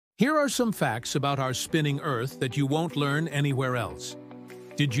Here are some facts about our spinning Earth that you won't learn anywhere else.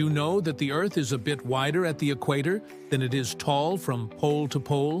 Did you know that the Earth is a bit wider at the equator than it is tall from pole to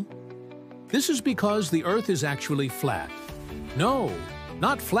pole? This is because the Earth is actually flat. No,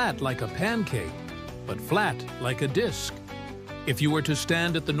 not flat like a pancake, but flat like a disc. If you were to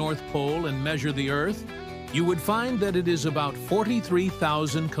stand at the North Pole and measure the Earth, you would find that it is about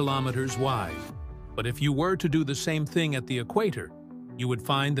 43,000 kilometers wide. But if you were to do the same thing at the equator, you would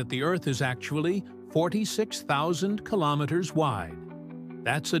find that the Earth is actually 46,000 kilometers wide.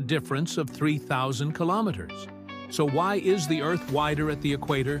 That's a difference of 3,000 kilometers. So why is the Earth wider at the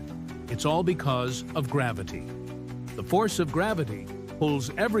equator? It's all because of gravity. The force of gravity pulls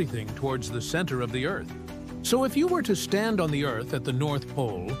everything towards the center of the Earth. So if you were to stand on the Earth at the North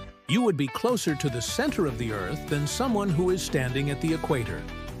Pole, you would be closer to the center of the Earth than someone who is standing at the equator.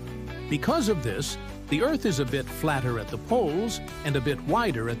 Because of this, the Earth is a bit flatter at the poles and a bit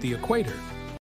wider at the equator.